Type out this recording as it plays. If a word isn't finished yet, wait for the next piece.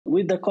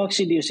with the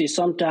coccidiosis,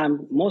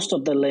 sometimes most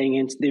of the laying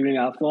hens during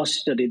our first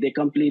study, they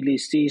completely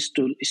cease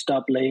to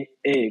stop lay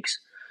eggs.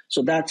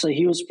 So that's a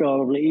huge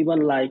problem.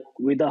 Even like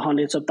with the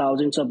hundreds of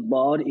thousands of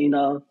birds in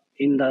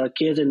the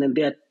cage, and then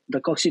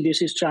the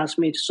coccidiosis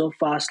transmits so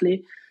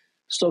fastly,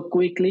 so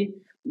quickly.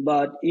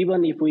 But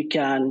even if we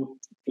can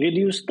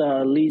reduce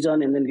the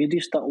lesion and then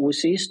reduce the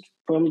oocyst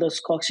from the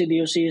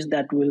coccidiosis,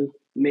 that will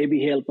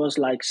maybe help us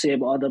like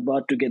save other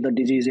birds to get the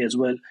disease as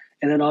well.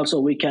 And then also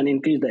we can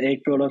increase the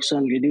egg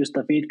production, reduce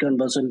the feed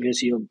conversion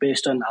ratio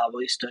based on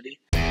our study.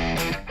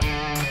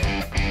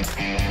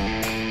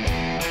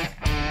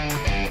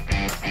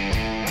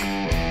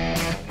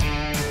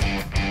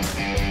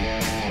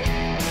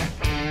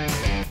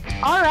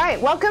 All right,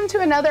 welcome to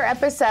another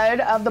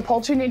episode of the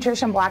Poultry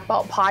Nutrition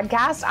Blackbelt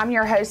Podcast. I'm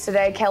your host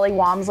today, Kelly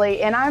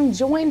Walmsley, and I'm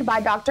joined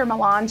by Dr.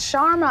 Milan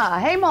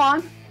Sharma. Hey,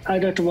 Milan. Hi,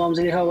 Dr.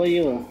 Walmsley. How are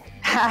you?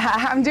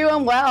 I'm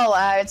doing well.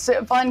 It's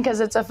fun because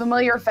it's a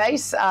familiar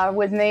face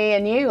with me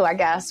and you, I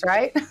guess,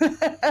 right?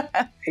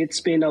 It's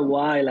been a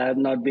while. I have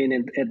not been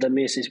at the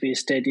Mississippi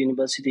State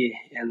University,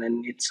 and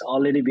then it's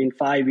already been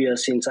 5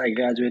 years since I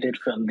graduated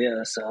from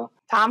there. So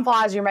time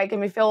flies. You're making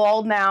me feel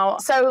old now.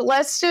 So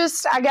let's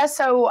just,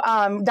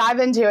 dive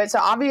into it. So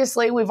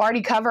obviously, we've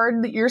already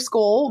covered your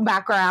school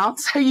background,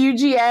 so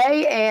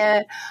UGA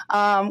and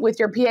with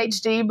your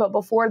PhD. But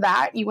before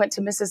that, you went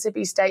to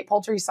Mississippi State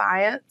Poultry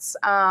Science.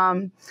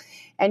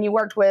 And you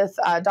worked with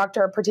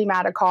Dr.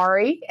 Pratima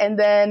Adhikari. And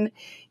then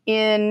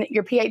in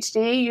your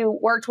PhD, you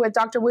worked with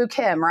Dr. Woo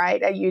Kim,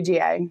 right, at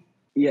UGA?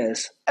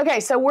 Yes. Okay,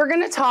 so we're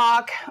going to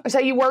talk. So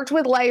you worked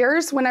with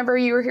layers whenever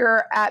you were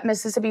here at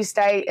Mississippi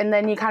State, and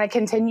then you kind of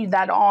continued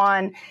that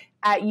on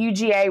at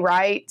UGA,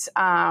 right?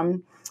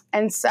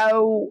 And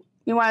so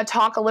you want to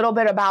talk a little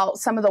bit about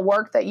some of the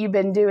work that you've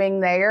been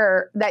doing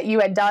there, that you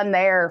had done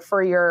there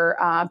for your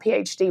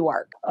PhD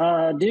work?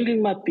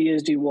 During my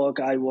PhD work,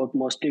 I worked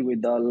mostly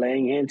with the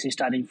laying hens,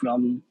 starting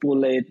from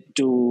pullet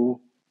to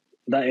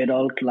the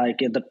adult,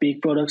 like at the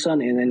peak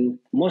production. And then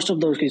most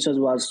of those research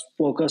was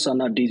focused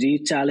on a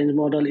disease challenge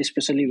model,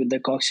 especially with the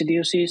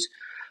coccidiosis.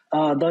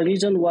 The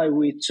reason why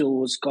we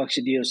chose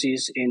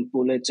coccidiosis in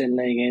pullets and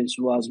laying hens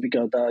was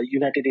because the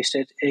United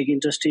States egg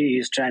industry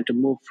is trying to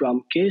move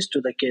from cage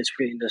to the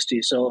cage-free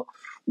industry. So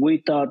we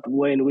thought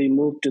when we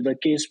move to the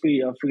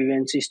cage-free or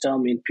free-range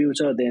system in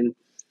future, then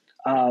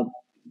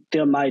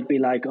there might be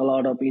like a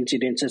lot of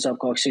incidences of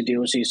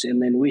coccidiosis.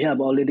 And then we have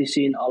already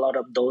seen a lot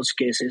of those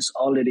cases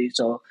already.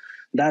 So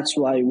that's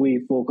why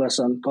we focus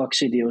on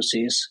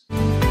coccidiosis.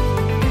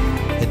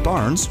 At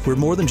Barnes, we're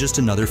more than just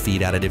another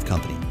feed additive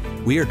company.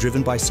 We are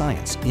driven by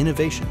science,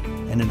 innovation,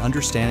 and an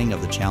understanding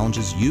of the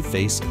challenges you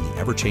face in the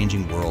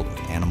ever-changing world of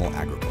animal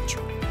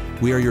agriculture.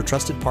 We are your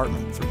trusted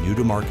partner for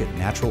new-to-market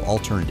natural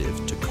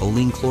alternative to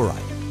choline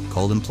chloride,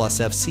 Choline Plus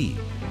FC,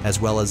 as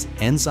well as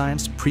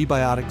enzymes,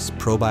 prebiotics,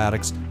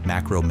 probiotics,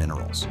 macro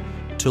minerals.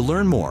 To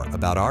learn more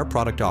about our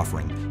product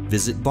offering,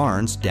 visit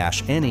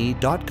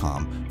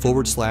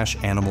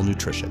barnes-ne.com/animal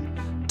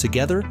nutrition.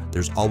 Together,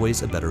 there's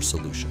always a better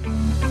solution.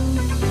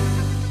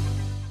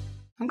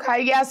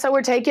 Okay, yeah, so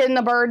we're taking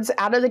the birds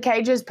out of the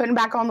cages, putting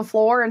them back on the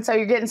floor, and so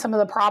you're getting some of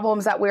the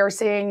problems that we are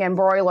seeing in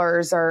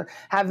broilers or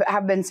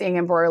have been seeing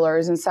in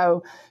broilers. And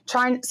so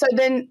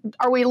then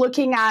are we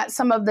looking at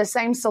some of the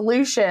same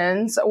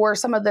solutions or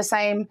some of the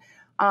same,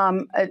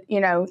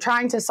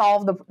 trying to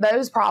solve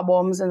those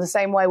problems in the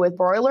same way with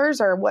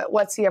broilers, or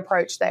what's the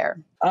approach there?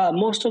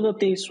 Most of the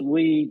things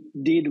we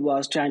did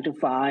was trying to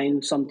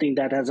find something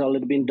that has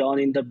already been done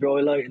in the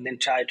broiler and then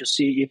try to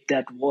see if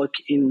that work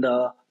in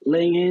the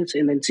laying hens.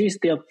 And then since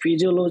their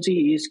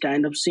physiology is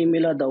kind of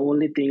similar, the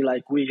only thing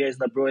like we raise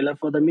the broiler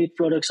for the meat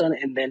production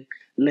and then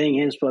laying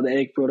hens for the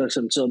egg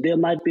production. So there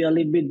might be a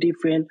little bit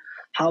different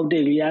how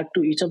they react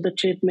to each of the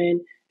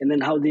treatment and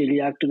then how they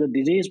react to the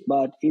disease.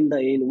 But in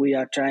the end, we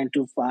are trying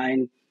to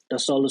find the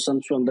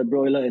solutions from the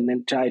broiler and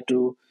then try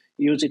to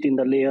use it in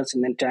the layers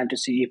and then trying to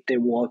see if they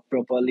work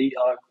properly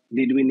or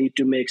did we need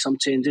to make some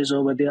changes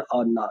over there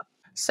or not.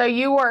 So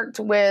you worked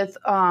with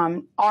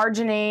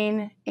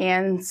arginine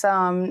and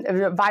some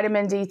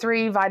vitamin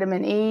D3,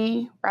 vitamin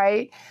E,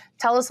 right?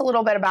 Tell us a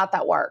little bit about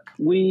that work.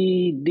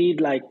 We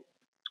did like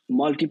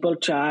multiple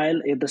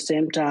trials at the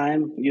same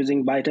time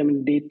using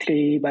vitamin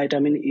D3,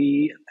 vitamin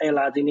E,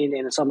 L-arginine,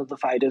 and some of the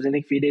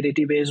phytogenic feed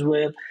additive as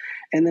well.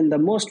 And then the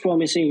most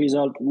promising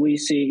result we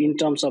see in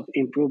terms of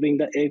improving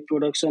the egg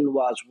production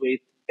was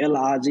with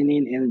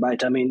L-arginine and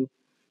vitamin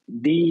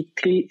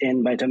D3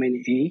 and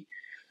vitamin E.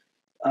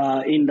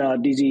 In the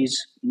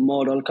disease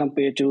model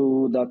compared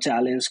to the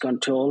challenge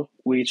control,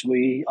 which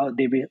we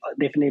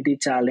definitely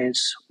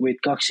challenge with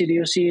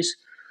coccidiosis.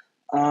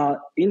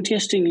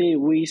 Interestingly,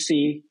 we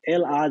see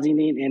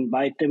L-arginine and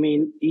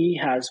vitamin E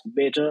has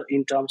better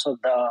in terms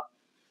of the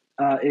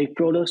egg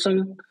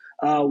production,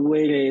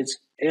 whereas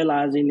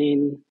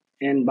L-arginine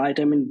and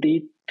vitamin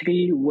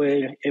D3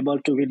 were able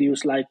to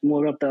reduce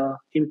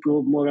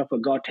improve more of a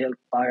gut health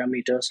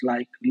parameters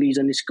like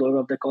lesion score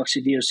of the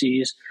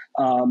coccidiosis,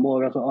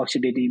 more of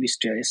oxidative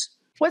stress.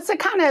 What's the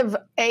kind of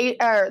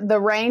the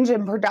range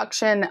in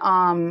production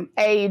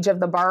age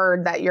of the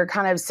bird that you're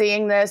kind of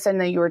seeing this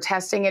and that you were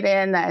testing it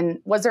in? And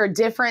was there a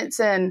difference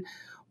in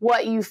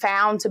what you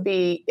found to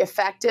be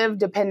effective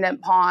dependent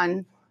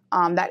upon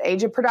that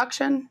age of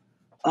production?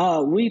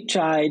 We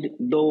tried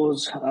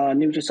those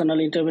nutritional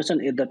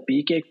intervention at the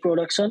peak egg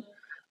production.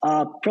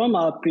 From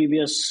our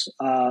previous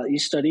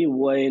study,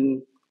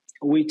 when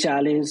we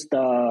challenged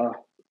the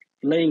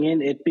laying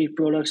hen at peak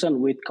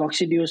production with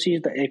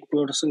coccidiosis, the egg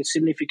production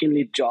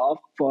significantly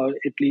dropped for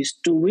at least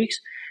 2 weeks.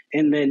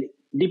 And then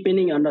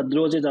depending on the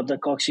dosage of the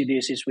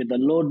coccidiosis with the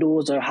low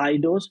dose or high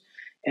dose,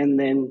 and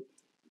then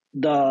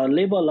the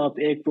level of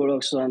egg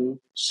production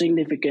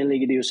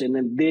significantly reduced, and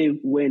then they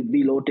went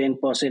below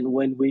 10%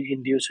 when we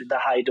induced with the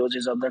high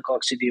doses of the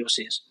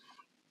coccidiosis.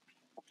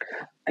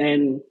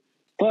 And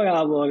for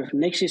our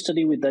next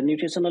study with the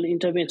nutritional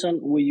intervention,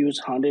 we use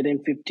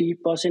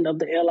 150% of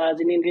the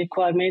L-arginine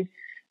requirement.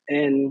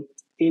 And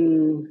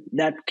in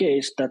that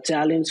case, the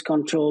challenge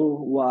control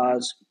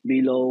was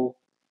below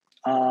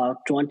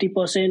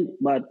 20%,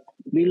 but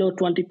below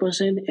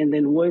 20%. And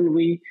then when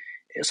we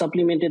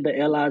supplemented the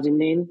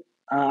L-arginine,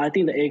 I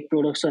think the egg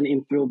production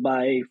improved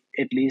by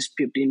at least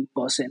 15%.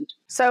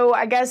 So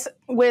I guess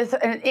with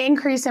an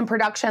increase in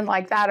production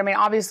like that, I mean,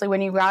 obviously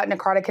when you've got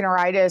necrotic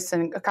enteritis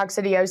and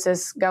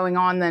coccidiosis going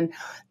on, then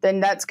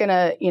that's going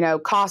to,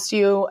 cost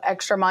you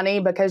extra money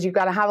because you've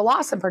got to have a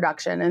loss in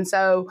production. And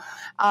so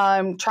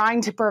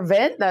trying to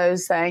prevent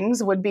those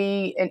things would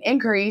be an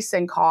increase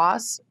in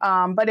costs.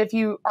 But if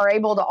you are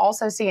able to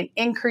also see an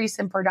increase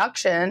in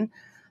production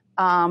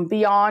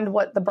beyond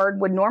what the bird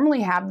would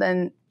normally have,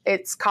 then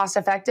it's cost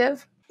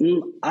effective?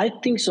 I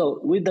think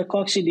so. With the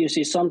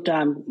coccidiosis,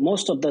 sometimes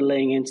most of the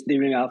laying hens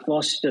during our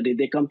first study,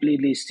 they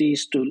completely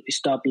cease to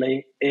stop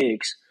laying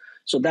eggs.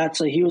 So that's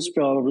a huge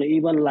problem.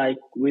 Even like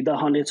with the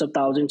hundreds of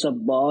thousands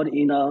of birds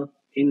in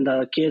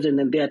the cage, and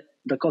then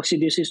the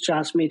coccidiosis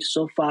transmits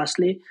so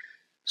fastly,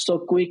 so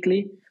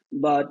quickly.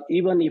 But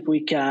even if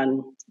we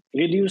can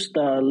reduce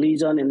the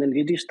lesion and then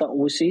reduce the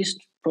oocyst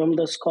from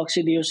the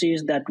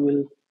coccidiosis, that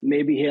will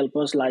maybe help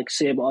us like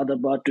save other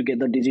birds to get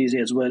the disease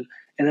as well.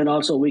 And then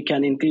also we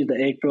can increase the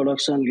egg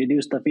production,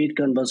 reduce the feed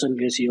conversion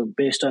ratio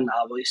based on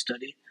our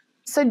study.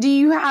 So do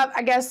you have,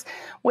 I guess,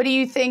 what do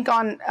you think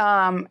on,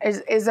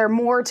 is there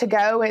more to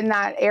go in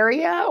that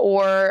area,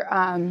 or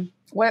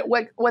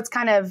what's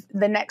kind of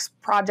the next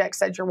projects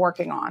that you're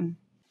working on?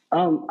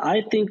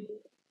 I think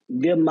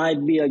there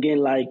might be, again,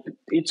 like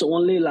it's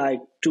only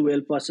like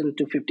 12%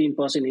 to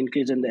 15%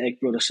 increase in the egg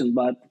production,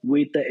 but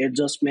with the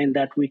adjustment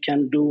that we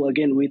can do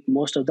again with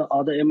most of the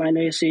other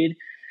amino acid.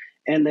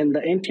 And then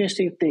the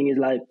interesting thing is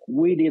like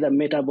we did a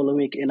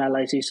metabolomic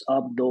analysis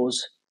of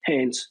those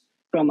hens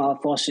from our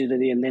first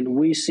study, and then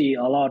we see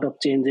a lot of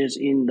changes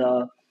in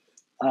the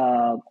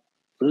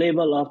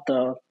level of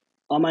the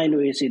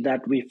amino acid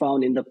that we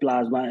found in the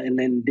plasma, and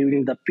then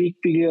during the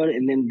peak period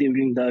and then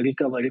during the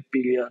recovery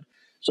period.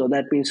 So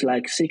that means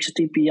like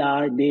 60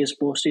 PI days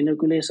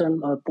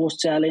post-inoculation or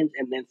post-challenge,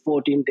 and then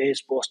 14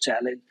 days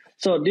post-challenge.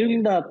 So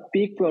during the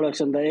peak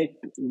production,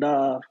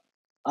 the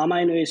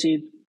amino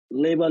acid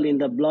level in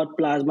the blood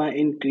plasma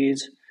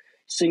increased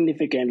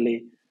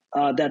significantly.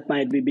 That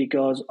might be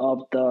because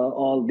of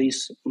all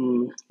this.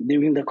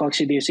 During the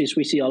coccidiosis,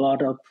 we see a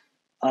lot of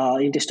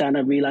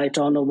intestinal villi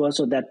turnover,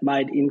 so that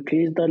might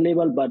increase the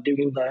level. But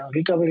during the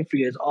recovery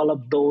phase, all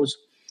of those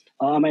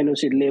amino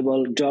acid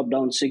level drop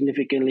down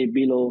significantly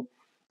below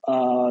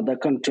the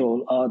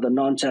control or the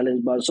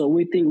non-challenge bar. So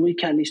we think we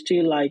can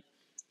still like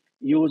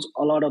use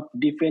a lot of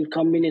different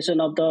combination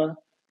of the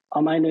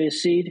amino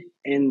acid,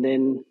 and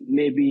then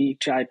maybe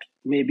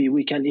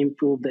we can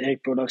improve the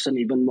egg production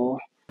even more.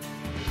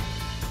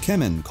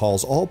 Kemen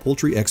calls all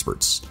poultry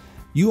experts.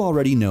 You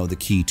already know the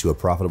key to a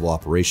profitable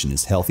operation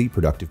is healthy,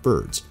 productive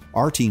birds.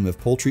 Our team of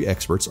poultry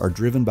experts are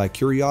driven by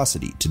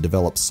curiosity to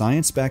develop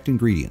science-backed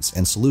ingredients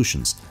and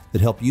solutions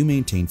that help you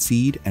maintain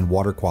feed and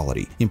water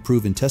quality,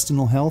 improve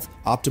intestinal health,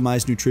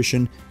 optimize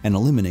nutrition, and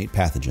eliminate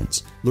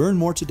pathogens. Learn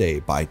more today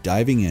by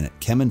diving in at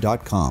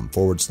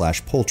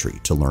kemen.com/poultry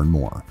to learn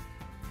more.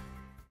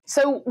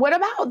 So what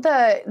about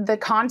the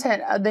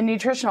content, the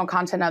nutritional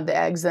content of the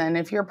eggs then?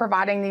 If you're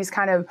providing these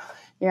kind of,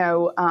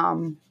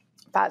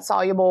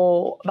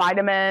 fat-soluble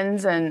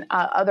vitamins and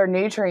other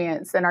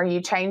nutrients, then are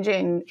you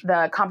changing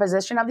the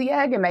composition of the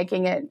egg and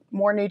making it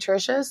more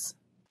nutritious?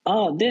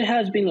 There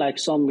has been like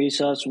some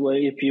research where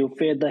if you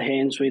feed the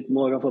hens with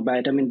more of a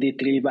vitamin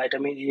D3,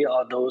 vitamin E,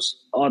 or those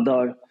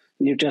other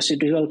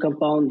nutraceutical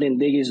compound, then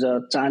there is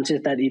a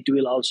chances that it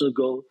will also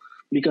go,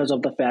 because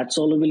of the fat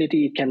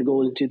solubility, it can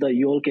go into the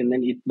yolk and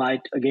then it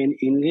might again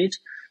enrich.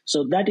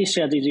 So that is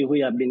strategy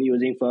we have been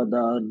using for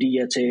the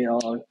DHA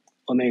or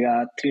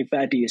omega-3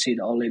 fatty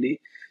acid already.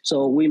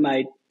 So we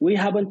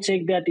haven't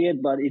checked that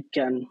yet, but it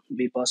can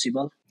be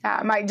possible. Yeah,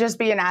 it might just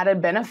be an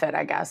added benefit,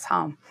 I guess,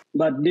 huh?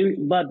 But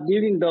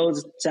during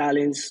those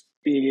challenge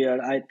period,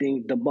 I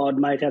think the bird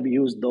might have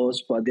used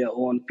those for their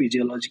own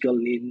physiological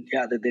need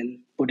rather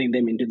than putting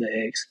them into the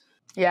eggs.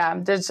 Yeah,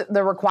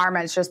 the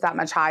requirement's just that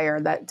much higher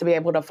that to be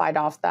able to fight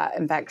off that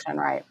infection,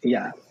 right?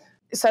 Yeah.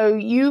 So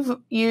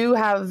you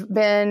have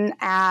been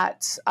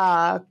at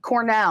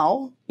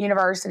Cornell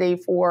University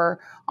for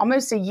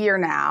almost a year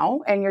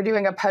now, and you're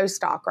doing a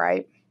postdoc,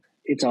 right?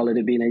 It's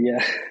already been a year.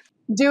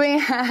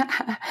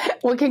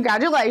 Well,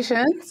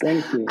 congratulations.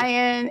 Thank you.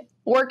 And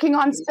working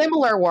on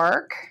similar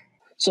work.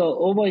 So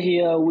over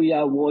here, we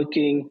are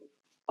working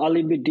a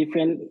little bit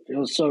different.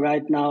 So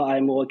right now,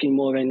 I'm working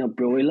more in a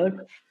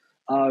broiler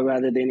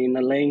rather than in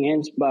a laying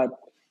hens, but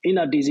in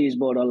a disease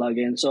model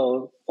again.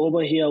 So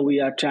over here,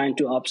 we are trying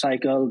to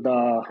upcycle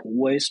the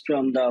waste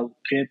from the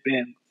grape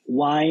and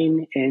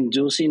wine and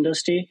juice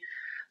industry,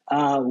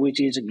 which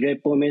is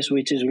grape pomace,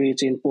 which is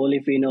rich in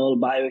polyphenol,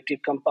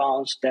 bioactive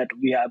compounds that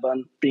we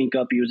haven't think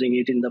of using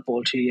it in the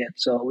poultry yet.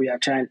 So we are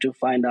trying to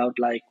find out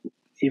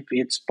if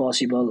it's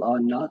possible or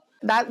not.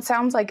 That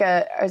sounds like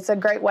it's a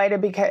great way to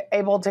be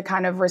able to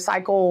kind of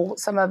recycle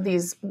some of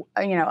these,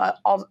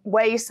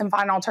 waste and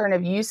find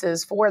alternative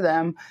uses for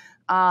them.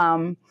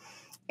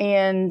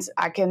 And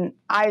I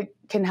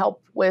can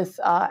help with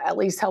at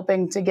least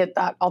helping to get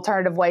that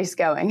alternative waste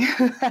going.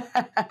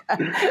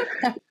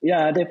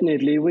 Yeah,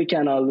 definitely. We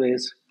can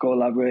always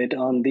collaborate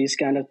on these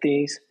kind of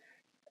things.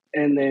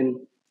 And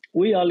then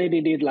we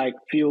already did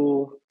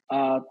few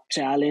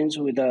challenge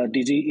with a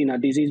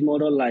disease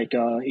model,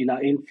 in an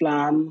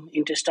inflamed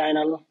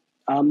intestinal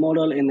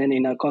model, and then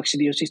in a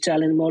coccidiosis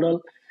challenge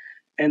model.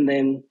 And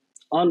then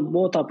on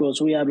both approach,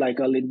 we have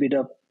a little bit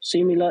of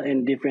similar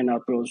and different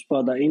approach.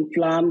 For the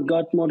inflamed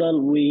gut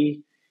model,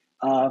 we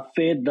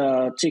fed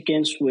the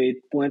chickens with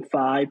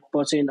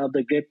 0.5% of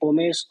the grape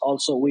pomace.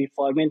 Also, we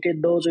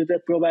fermented those with the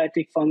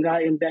probiotic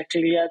fungi and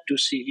bacteria to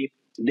see if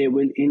they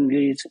will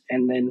enrich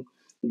and then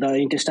the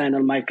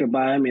intestinal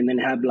microbiome and then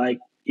have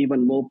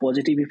even more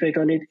positive effect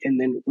on it. And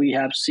then we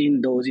have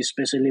seen those,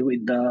 especially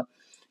with the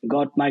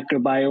gut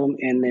microbiome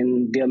and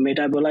then their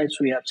metabolites,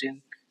 we have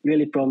seen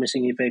really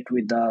promising effect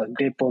with the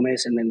grape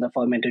pomace and then the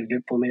fermented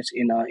grape pomace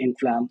in an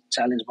inflamed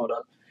challenge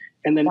model.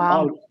 And then,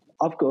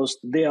 of course,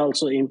 they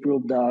also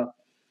improve the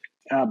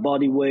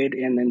body weight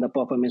and then the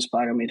performance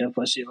parameter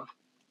for sure,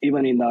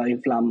 even in the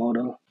inflamed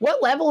model.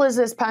 What level is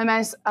this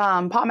pomace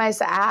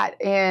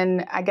at?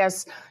 And I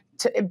guess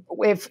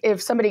if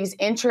somebody's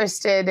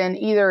interested in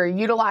either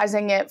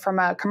utilizing it from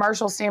a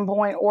commercial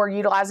standpoint or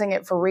utilizing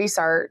it for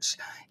research,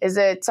 is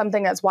it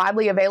something that's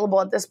widely available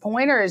at this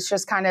point, or is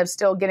just kind of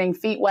still getting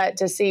feet wet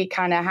to see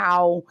kind of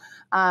how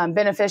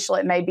beneficial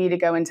it may be to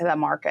go into that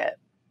market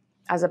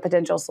as a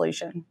potential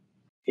solution?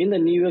 In the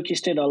New York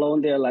State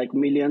alone, there are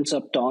millions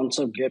of tons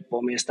of grape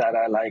pomace that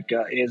are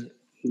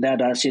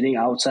that are sitting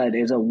outside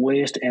as a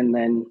waste, and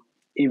then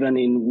even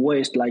in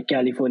waste like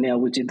California,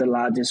 which is the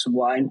largest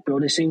wine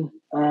producing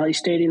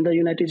state in the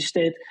United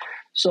States.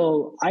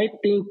 So I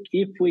think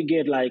if we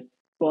get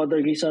further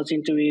research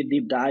into it,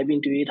 deep dive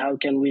into it, how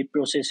can we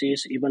process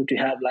this even to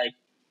have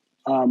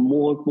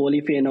more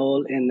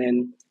polyphenol and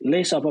then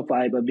less of a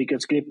fiber,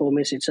 because grape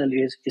pomace itself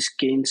is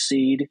cane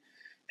seed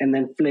and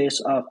then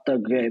flesh of the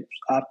grapes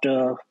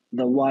after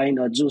the wine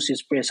or juice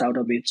is pressed out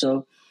of it.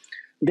 So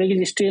there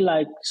is still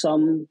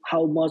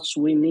how much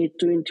we need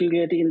to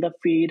integrate in the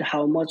feed,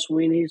 how much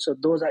we need. So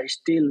those are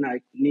still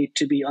need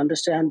to be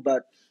understood,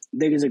 but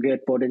there is a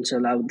great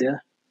potential out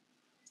there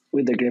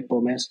with the grape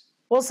pomace.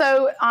 Well,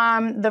 so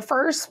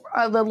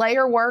the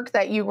layer work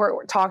that you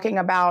were talking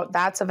about,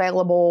 that's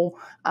available,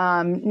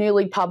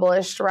 newly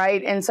published,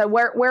 right? And so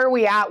where are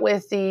we at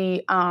with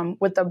the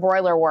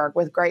broiler work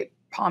with grape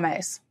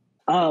pomace?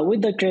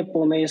 With the grape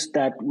pomace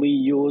that we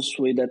use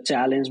with the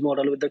challenge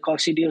model with the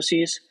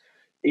coccidiosis,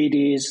 it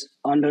is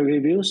under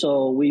review,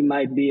 so we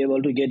might be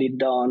able to get it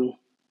done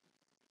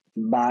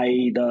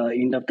by the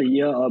end of the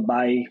year, or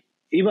by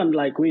even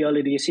we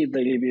already received the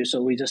review,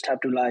 so we just have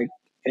to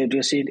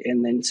address it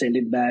and then send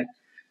it back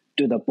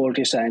to the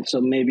poultry science. So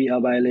maybe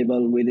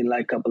available within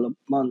a couple of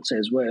months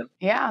as well.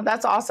 Yeah,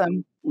 that's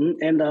awesome.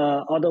 And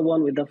the other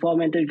one with the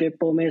fermented grape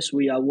pomace,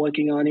 we are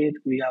working on it.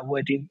 We are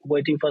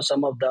waiting for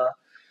some of the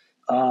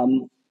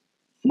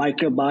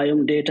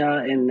microbiome data,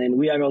 and then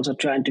we are also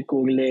trying to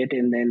correlate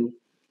and then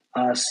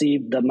see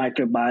the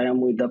microbiome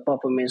with the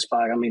performance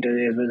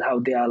parameter as well, how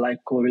they are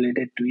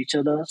correlated to each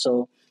other.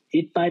 So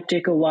it might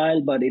take a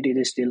while, but it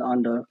is still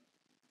under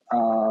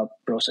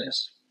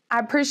process. I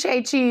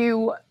appreciate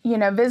you,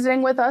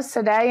 visiting with us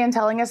today and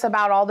telling us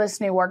about all this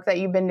new work that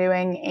you've been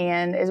doing.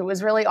 And it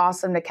was really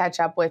awesome to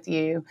catch up with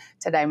you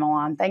today,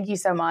 Milan. Thank you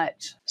so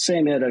much.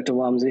 Same here, Dr.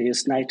 Wamsley.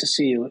 It's nice to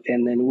see you.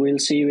 And then we'll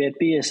see you at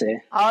PSA.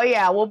 Oh,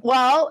 yeah.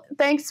 Well,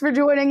 thanks for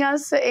joining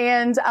us.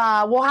 And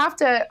I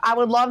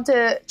would love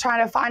to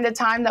try to find a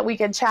time that we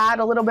could chat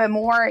a little bit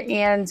more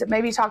and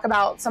maybe talk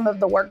about some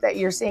of the work that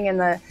you're seeing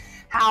in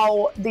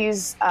how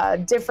these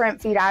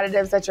different feed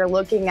additives that you're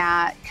looking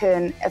at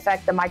can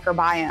affect the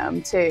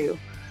microbiome too,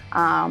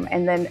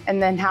 and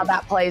then how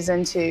that plays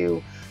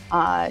into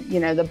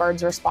the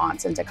bird's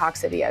response into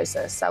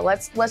coccidiosis. So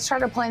let's try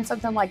to plan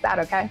something like that.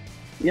 Okay.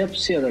 Yep.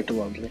 See you, Dr.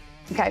 Wamsley.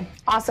 Okay.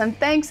 Awesome.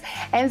 Thanks.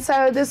 And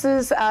so this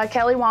is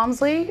Kelly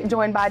Wamsley,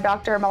 joined by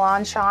Dr.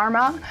 Milan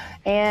Sharma,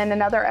 and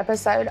another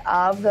episode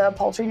of the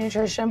Poultry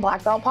Nutrition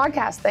Blackbelt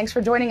Podcast. Thanks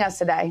for joining us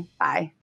today. Bye.